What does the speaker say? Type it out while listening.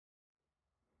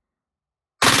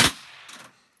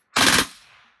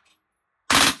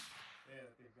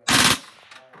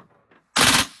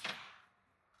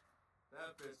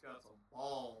That bitch got some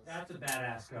balls. That's a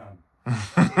badass gun.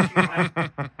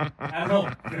 I don't know.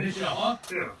 Finish it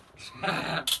off?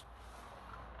 Yeah.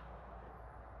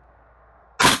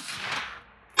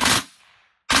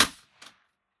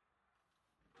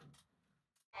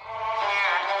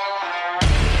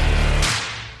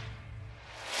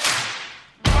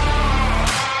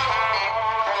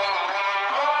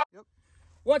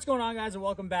 What's going on, guys, and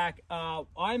welcome back.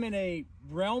 I'm in a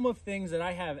realm of things that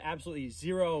I have absolutely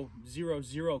zero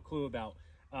clue about,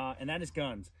 and that is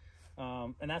guns.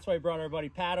 And that's why I brought our buddy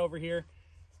Pat over here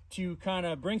to kind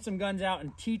of bring some guns out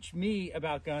and teach me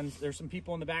about guns. There's some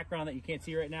people in the background that you can't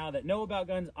see right now that know about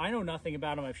guns. I know nothing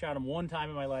about them. I've shot them one time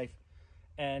in my life,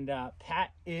 and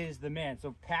Pat is the man.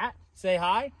 So Pat, say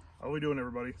hi. How we doing,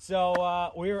 everybody?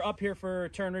 So we were up here for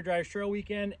Turn Red Riders Trail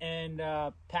weekend, and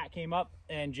Pat came up,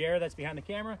 and Jared, that's behind the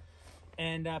camera,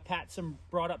 and Pat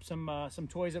brought up some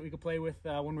toys that we could play with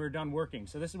when we were done working.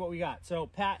 So this is what we got. So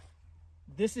Pat,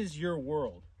 this is your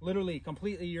world, literally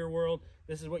completely your world.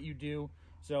 This is what you do.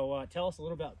 So tell us a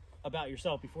little about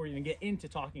yourself before you even get into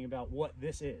talking about what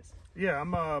this is. Yeah,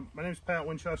 my name's Pat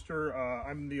Winchester.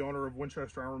 I'm the owner of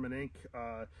Winchester Armament Inc.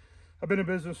 I've been in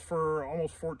business for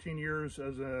almost 14 years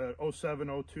as a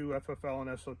 07, 02 FFL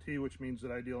and SOT, which means that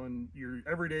I deal in your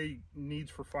everyday needs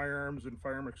for firearms and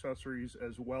firearm accessories,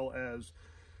 as well as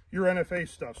your NFA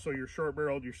stuff. So your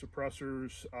short-barreled, your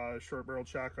suppressors, short-barreled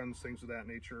shotguns, things of that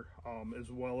nature,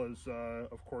 as well as,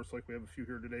 of course, like we have a few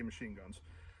here today, machine guns.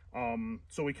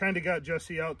 So we kind of got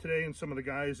Jesse out today and some of the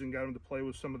guys and got him to play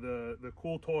with some of the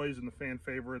cool toys and the fan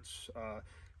favorites.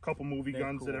 Couple movie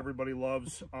guns that everybody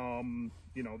loves,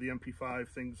 you know, the MP5,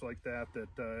 things like that,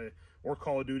 or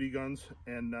Call of Duty guns,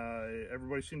 and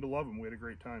everybody seemed to love them. We had a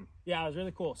great time. Yeah, it was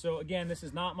really cool. So again, this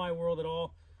is not my world at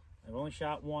all. I've only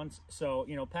shot once. So,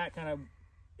 you know, Pat kind of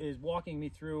is walking me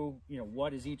through, you know,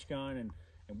 what is each gun and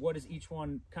what is each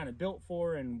one kind of built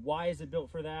for, and why is it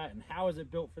built for that, and how is it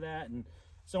built for that, and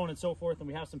so on and so forth. And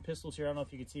we have some pistols here. I don't know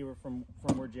if you can see from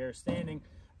where Jared's standing.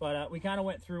 But we kind of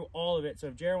went through all of it. So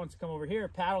if Jared wants to come over here,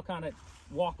 Pat will kind of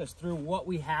walk us through what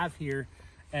we have here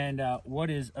and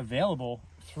what is available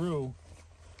through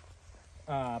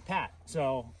Pat.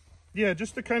 So yeah,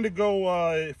 just to kind of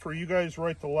go for you guys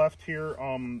right to left here,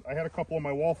 I had a couple of my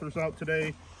Walthers out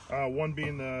today, one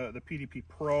being the PDP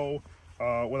Pro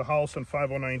with a Holosun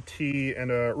 509T and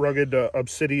a rugged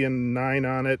Obsidian 9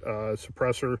 on it,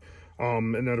 suppressor,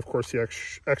 and then of course the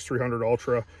X300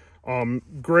 Ultra.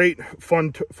 Great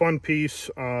fun piece,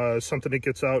 something that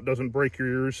gets out, doesn't break your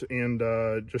ears, and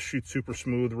just shoots super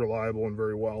smooth, reliable, and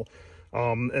very well.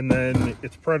 And then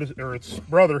its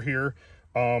brother here,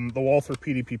 the Walther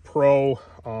PDP Pro,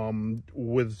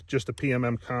 with just a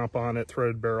PMM comp on it,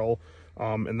 threaded barrel,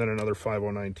 and then another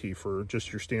 509T for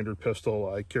just your standard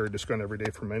pistol. I carried this gun every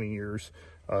day for many years.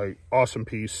 Awesome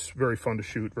piece, very fun to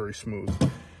shoot, very smooth.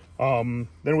 Then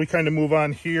we kind of move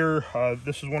on here.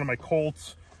 This is one of my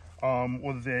Colts.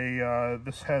 With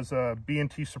this has a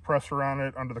B&T suppressor on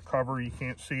it under the cover. You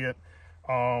can't see it.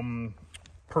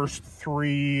 Purse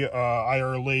 3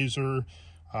 IR laser,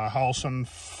 Holosun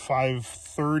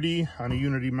 530 on a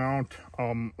Unity mount.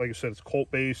 Like I said, it's Colt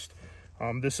based.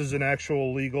 This is an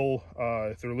actual legal,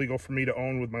 they're legal for me to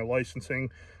own with my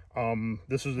licensing.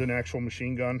 This is an actual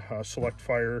machine gun, select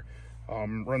fire,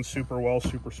 runs super well,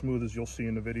 super smooth, as you'll see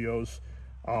in the videos.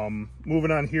 Moving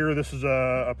on here, this is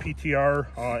a PTR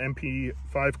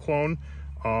MP5 clone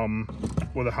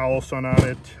with a Holosun on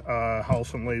it,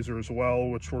 Holosun laser as well,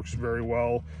 which works very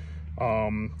well.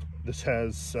 This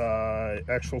has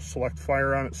actual select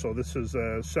fire on it, so this is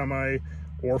a semi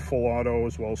or full auto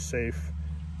as well as safe.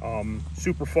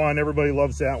 Super fun. Everybody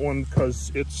loves that one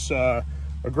because it's a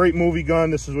great movie gun.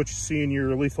 This is what you see in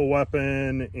your Lethal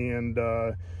Weapon, and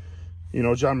you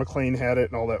know, John McClane had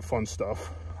it and all that fun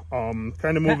stuff.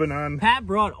 Kind of moving on. Pat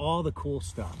brought all the cool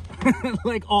stuff.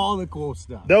 Like all the cool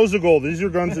stuff. That was the goal. These are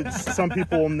guns that some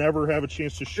people will never have a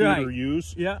chance to shoot or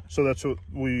use. Yeah. So that's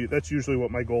usually what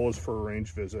my goal is for a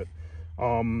range visit.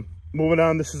 Moving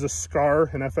on, this is a SCAR,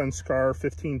 an FN SCAR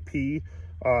 15P,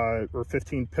 or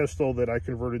 15 pistol that I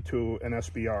converted to an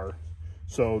SBR.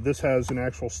 So this has an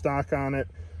actual stock on it.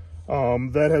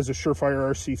 That has a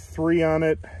Surefire RC3 on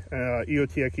it,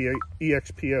 EOTech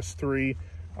EXPS3.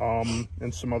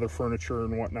 And some other furniture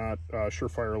and whatnot,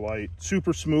 Surefire light,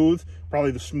 super smooth,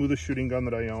 probably the smoothest shooting gun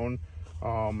that I own.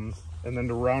 And then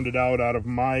to round it out of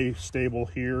my stable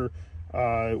here,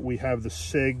 we have the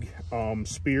SIG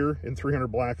Spear in 300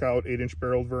 Blackout 8-inch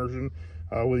barreled version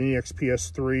with an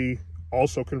EXPS3,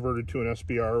 also converted to an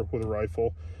SBR with a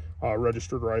rifle,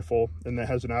 registered rifle, and that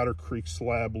has an Otter Creek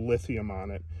Slab lithium on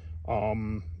it. Or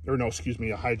no, excuse me,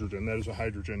 a hydrogen. That is a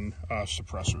hydrogen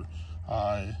suppressor.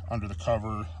 under the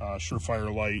cover,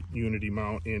 Surefire light, Unity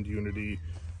mount, and Unity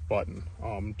button.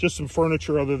 Just some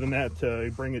furniture other than that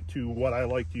to bring it to what I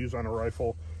like to use on a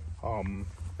rifle,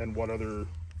 and what other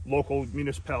local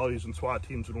municipalities and SWAT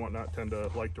teams and whatnot tend to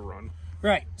like to run.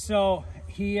 Right, so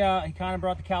he kind of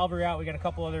brought the cavalry out. We got a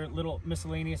couple other little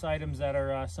miscellaneous items that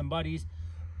are some buddies,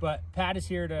 but Pat is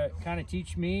here to kind of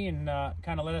teach me and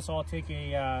kind of let us all take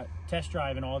a test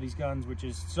drive in all these guns, which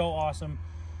is so awesome,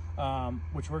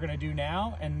 which we're going to do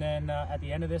now. And then at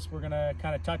the end of this, we're going to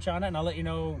kind of touch on it, and I'll let you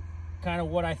know kind of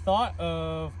what I thought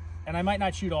of, and I might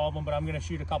not shoot all of them, but I'm going to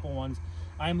shoot a couple ones.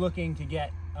 I'm looking to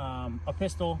get a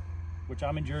pistol, which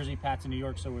I'm in Jersey, Pat's in New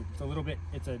York, so it's a little bit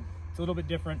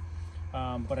different.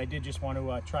 But I did just want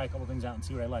to try a couple things out and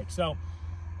see what I like. So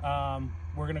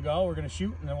we're gonna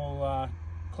shoot, and then we'll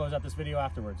close out this video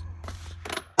afterwards.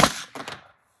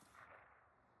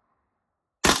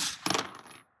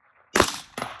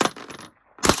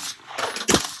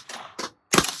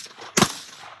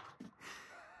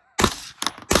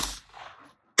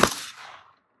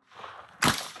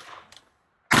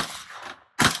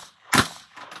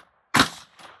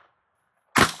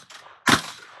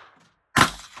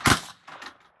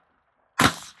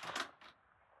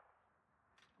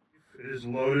 It is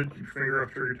loaded. Keep your finger off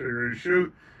trigger until you're ready to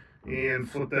shoot, and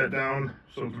flip that down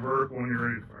so it's vertical when you're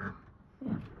ready to fire.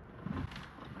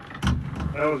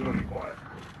 That was going to be quiet.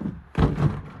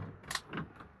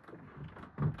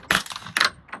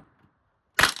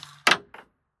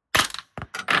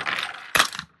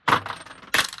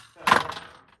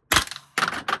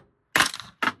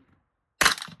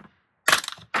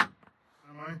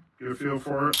 Get a feel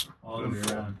for it. All the way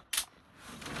around.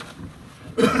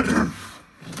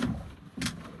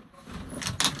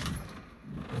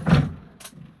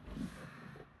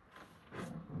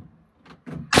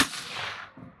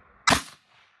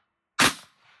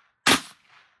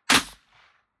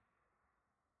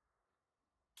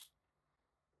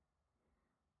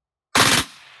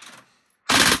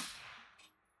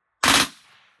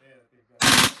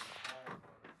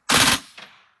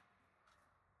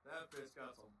 That bitch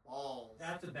got some balls.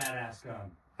 That's a badass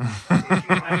gun.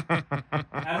 I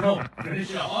don't know.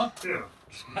 Finish it off? Yeah.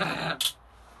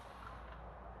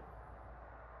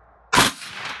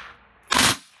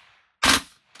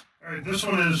 Alright, this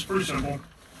one is pretty simple.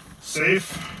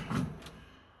 Safe,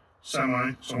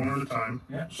 semi, so one at a time.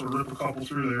 Yeah. So rip a couple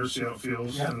through there, see how it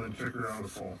feels, yeah, and then figure it out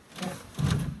with full. Yeah.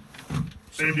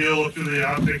 Same deal, look through the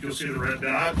optic, you'll see the red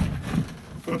dot.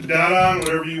 Put the dot on,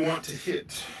 whatever you want to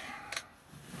hit.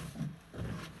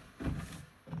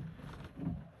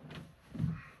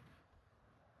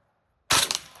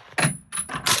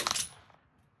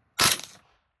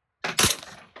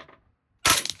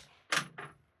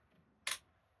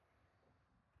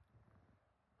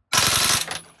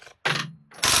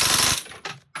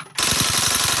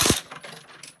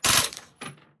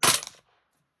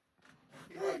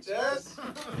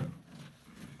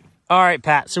 All right,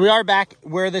 Pat. So we are back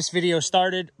where this video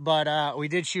started, but we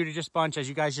did shoot it just a bunch, as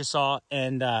you guys just saw,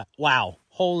 and wow,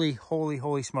 holy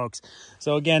smokes!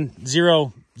 So again,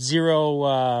 zero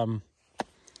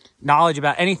knowledge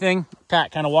about anything.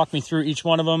 Pat kind of walked me through each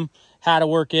one of them, how to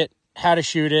work it, how to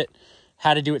shoot it,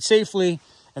 how to do it safely,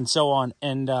 and so on.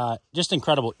 And just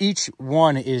incredible. Each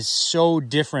one is so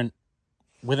different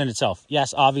within itself.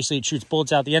 Yes, obviously it shoots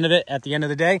bullets out the end of it at the end of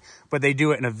the day, but they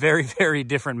do it in a very, very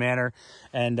different manner.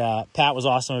 And Pat was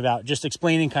awesome about just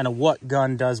explaining kind of what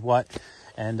gun does what,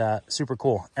 and super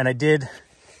cool. And I did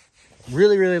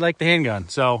really like the handgun.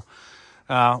 So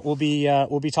we'll be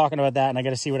talking about that, and I got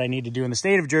to see what I need to do in the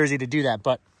state of Jersey to do that.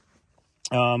 But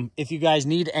if you guys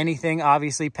need anything,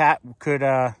 obviously Pat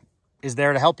is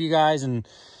there to help you guys and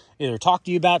either talk to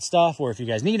you about stuff, or if you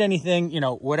guys need anything, you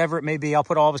know, whatever it may be. I'll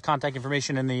put all of his contact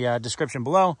information in the description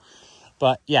below.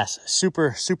 But yes,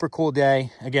 super cool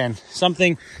day. Again,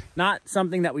 not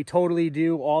something that we totally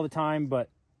do all the time, but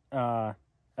I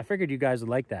figured you guys would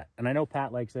like that. And I know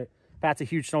Pat likes it. Pat's a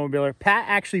huge snowmobiler. Pat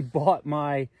actually bought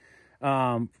my,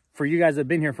 for you guys that have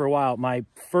been here for a while, my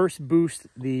first boost,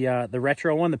 the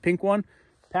retro one, the pink one.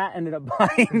 Pat ended up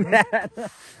buying that.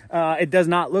 It does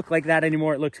not look like that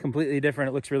anymore. It looks completely different.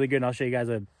 It looks really good. And I'll show you guys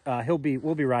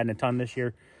we'll be riding a ton this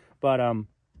year. But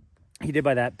he did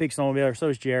buy that. Big snowmobiler. So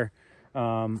is Jer.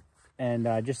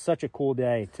 And just such a cool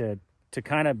day to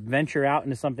kind of venture out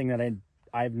into something that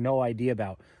I have no idea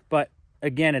about. But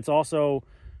again, it's also,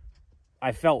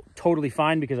 I felt totally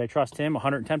fine because I trust him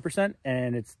 110%.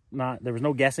 And there was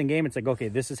no guessing game. It's like, okay,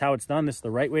 this is how it's done. This is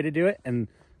the right way to do it. And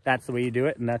that's the way you do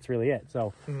it, and that's really it.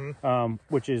 So,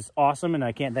 which is awesome, and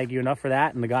I can't thank you enough for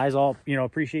that. And the guys all,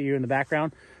 appreciate you in the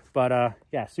background. But,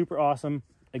 yeah, super awesome.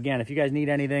 Again, if you guys need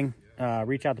anything,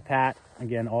 reach out to Pat.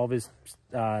 Again, all of his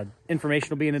information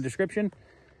will be in the description.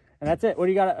 And that's it. What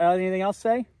do you got? Anything else to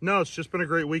say? No, it's just been a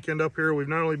great weekend up here. We've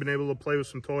not only been able to play with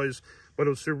some toys, but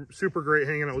it was super great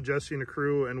hanging out with Jesse and the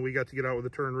crew, and we got to get out with the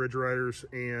Curran Ridge Riders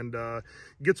and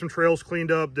get some trails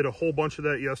cleaned up. Did a whole bunch of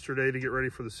that yesterday to get ready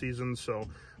for the season. So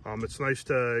it's nice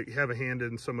to have a hand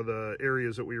in some of the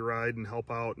areas that we ride and help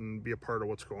out and be a part of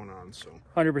what's going on. So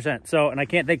 100%. So, and I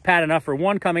can't thank Pat enough for,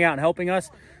 one, coming out and helping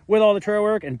us with all the trail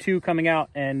work, and two, coming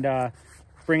out and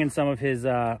bringing some of his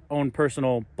own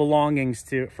personal belongings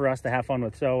for us to have fun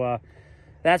with. So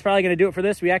that's probably going to do it for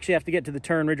this. We actually have to get to the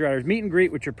Curran Ridge Riders meet and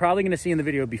greet, which you're probably going to see in the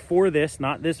video before this,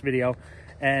 not this video.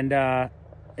 And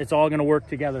it's all going to work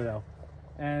together though.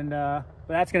 And but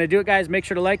that's going to do it, guys. Make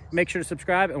sure to like, make sure to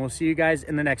subscribe, and we'll see you guys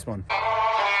in the next one.